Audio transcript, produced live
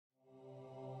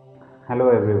Hello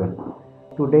everyone.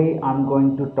 Today I'm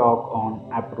going to talk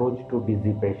on approach to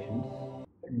dizzy patients.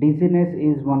 Dizziness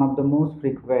is one of the most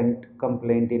frequent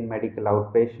complaint in medical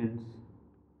outpatients.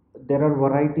 There are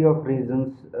variety of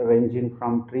reasons ranging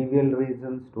from trivial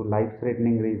reasons to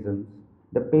life-threatening reasons.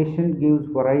 The patient gives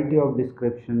variety of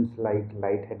descriptions like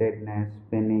lightheadedness,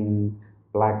 spinning,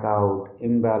 blackout,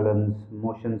 imbalance,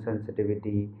 motion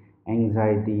sensitivity,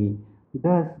 anxiety.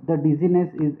 Thus, the dizziness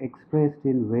is expressed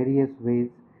in various ways.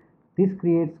 This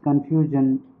creates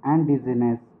confusion and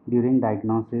dizziness during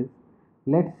diagnosis.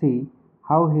 Let's see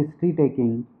how history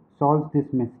taking solves this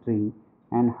mystery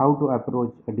and how to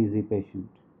approach a dizzy patient.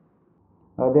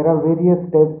 There are various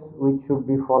steps which should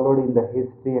be followed in the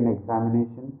history and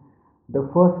examination. The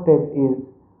first step is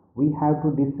we have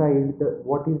to decide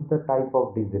what is the type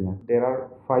of dizziness. There are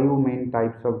five main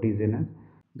types of dizziness.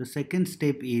 The second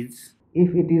step is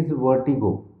if it is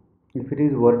vertigo. If it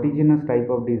is vertiginous type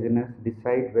of dizziness,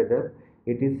 decide whether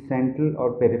it is central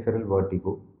or peripheral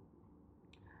vertigo.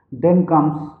 Then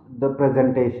comes the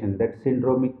presentation, that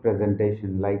syndromic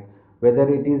presentation, like whether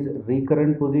it is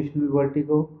recurrent positional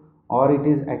vertigo or it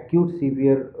is acute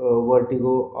severe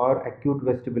vertigo or acute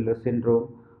vestibular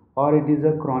syndrome or it is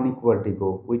a chronic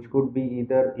vertigo which could be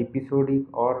either episodic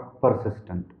or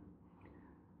persistent.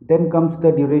 Then comes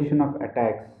the duration of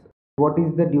attacks. What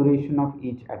is the duration of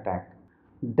each attack?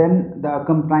 Then the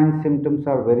accompanying symptoms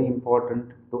are very important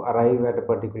to arrive at a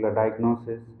particular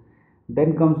diagnosis.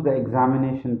 Then comes the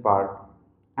examination part,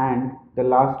 and the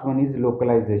last one is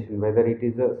localization, whether it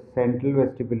is a central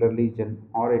vestibular lesion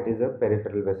or it is a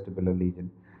peripheral vestibular lesion.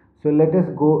 So let us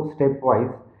go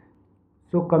stepwise.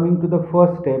 So coming to the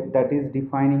first step, that is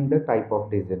defining the type of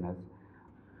dizziness.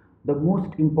 The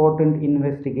most important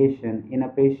investigation in a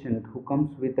patient who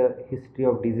comes with a history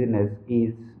of dizziness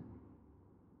is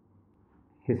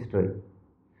history.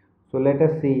 So let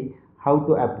us see how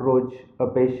to approach a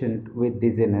patient with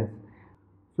dizziness.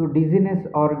 So dizziness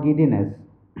or giddiness,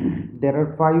 there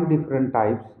are five different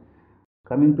types.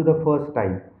 Coming to the first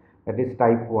type, that is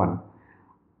type 1.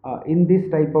 In this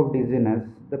type of dizziness,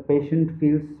 the patient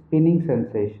feels spinning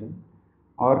sensation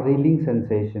or reeling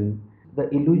sensation, the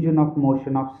illusion of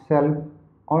motion of self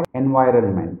or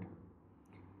environment.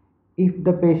 If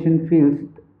the patient feels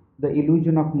the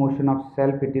illusion of motion of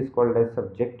self, it is called as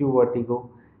subjective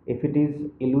vertigo. If it is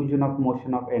illusion of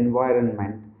motion of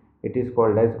environment, it is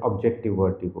called as objective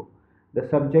vertigo. The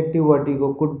subjective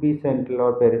vertigo could be central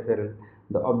or peripheral.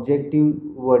 The objective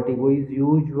vertigo is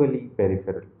usually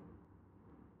peripheral.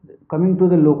 Coming to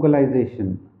the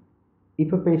localization,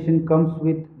 if a patient comes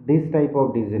with this type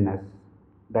of dizziness,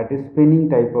 that is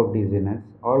spinning type of dizziness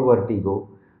or vertigo,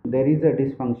 there is a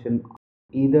dysfunction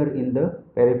either in the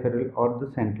peripheral or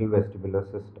the central vestibular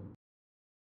system.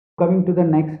 Coming to the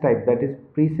next type, that is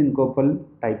presyncopal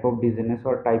type of dizziness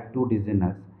or type 2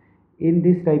 dizziness. In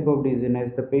this type of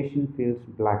dizziness, the patient feels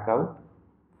blackout,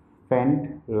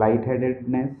 faint,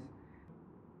 lightheadedness.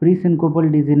 Presyncopal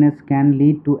dizziness can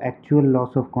lead to actual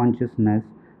loss of consciousness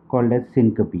called as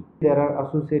syncope. There are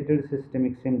associated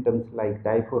systemic symptoms like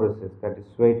diaphoresis, that is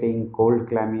sweating, cold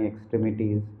clammy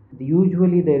extremities.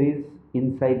 Usually there is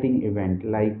inciting event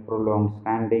like prolonged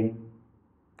standing,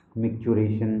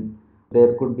 micturition.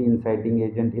 There could be inciting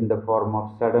agent in the form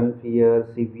of sudden fear,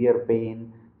 severe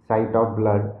pain, sight of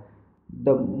blood.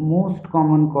 The most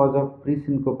common cause of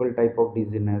presyncopal type of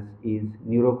dizziness is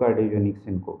neurocardiogenic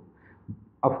syncope.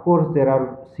 Of course, there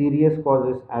are serious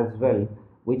causes as well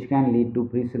which can lead to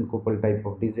presyncopal type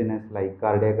of dizziness like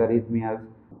cardiac arrhythmias,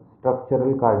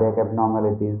 structural cardiac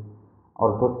abnormalities,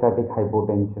 orthostatic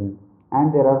hypotension,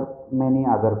 and there are many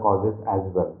other causes as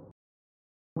well.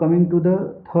 Coming to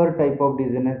the third type of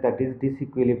dizziness, that is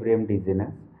disequilibrium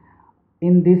dizziness.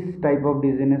 In this type of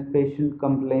dizziness, patient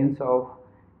complains of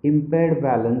impaired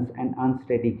balance and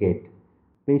unsteady gait.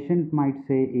 Patient might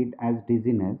say it as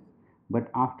dizziness,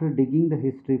 but after digging the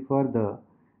history further,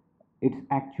 it's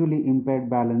actually impaired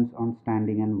balance on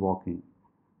standing and walking.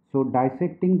 So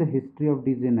dissecting the history of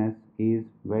dizziness is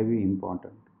very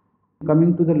important.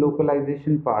 Coming to the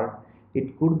localization part,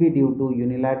 it could be due to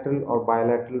unilateral or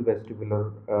bilateral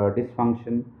vestibular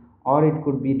dysfunction, or it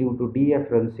could be due to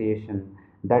deafferentiation,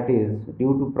 that is,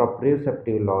 due to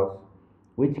proprioceptive loss,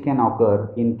 which can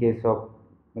occur in case of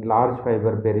large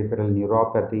fiber peripheral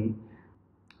neuropathy,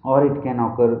 or it can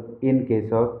occur in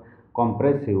case of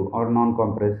compressive or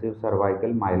non-compressive cervical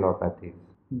myelopathies.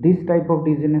 This type of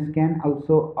dizziness can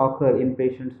also occur in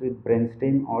patients with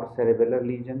brainstem or cerebellar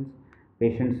lesions.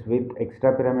 Patients with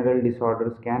extrapyramidal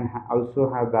disorders can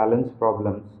also have balance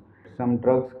problems. Some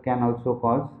drugs can also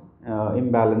cause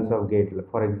imbalance of gait,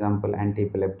 for example,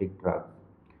 anti-epileptic drugs.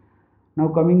 Now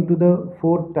coming to the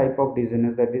fourth type of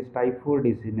dizziness, that is type 4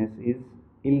 dizziness, is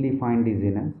ill-defined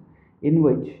dizziness, in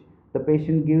which the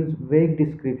patient gives vague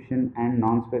description and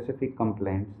non-specific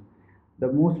complaints.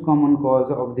 The most common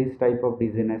cause of this type of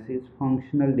dizziness is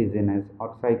functional dizziness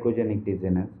or psychogenic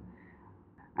dizziness,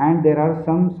 and there are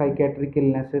some psychiatric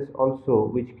illnesses also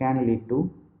which can lead to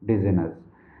dizziness.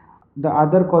 The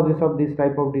other causes of this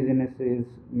type of dizziness is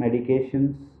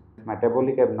medications,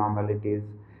 metabolic abnormalities,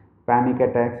 panic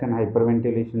attacks and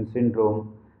hyperventilation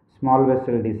syndrome, small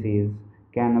vessel disease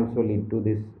can also lead to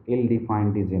this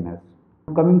ill-defined dizziness.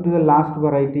 Coming to the last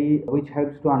variety which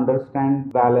helps to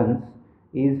understand balance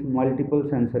is multiple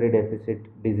sensory deficit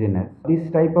dizziness.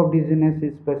 This type of dizziness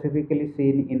is specifically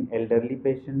seen in elderly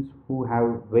patients who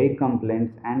have vague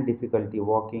complaints and difficulty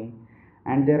walking,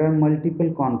 and there are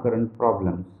multiple concurrent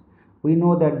problems. We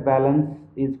know that balance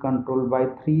is controlled by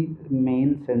three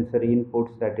main sensory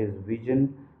inputs, that is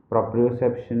vision,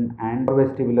 proprioception and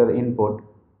vestibular input.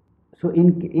 So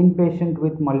in patient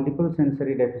with multiple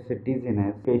sensory deficit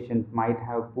dizziness, patient might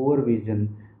have poor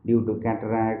vision due to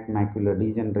cataract, macular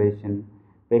degeneration.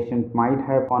 Patient might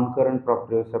have concurrent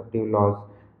proprioceptive loss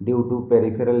due to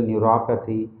peripheral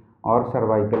neuropathy or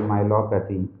cervical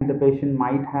myelopathy. And the patient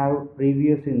might have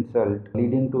previous insult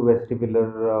leading to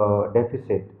vestibular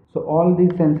deficit. So all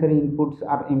these sensory inputs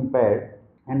are impaired,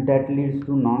 and that leads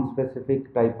to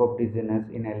non-specific type of dizziness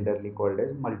in elderly called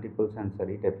as multiple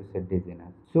sensory deficit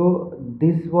dizziness. So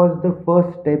this was the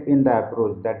first step in the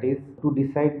approach, that is to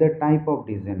decide the type of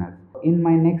dizziness. In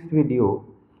my next video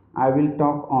I will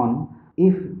talk on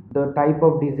if the type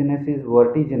of dizziness is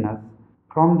vertiginous,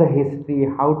 from the history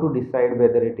how to decide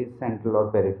whether it is central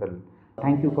or peripheral.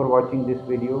 Thank you for watching this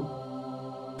video.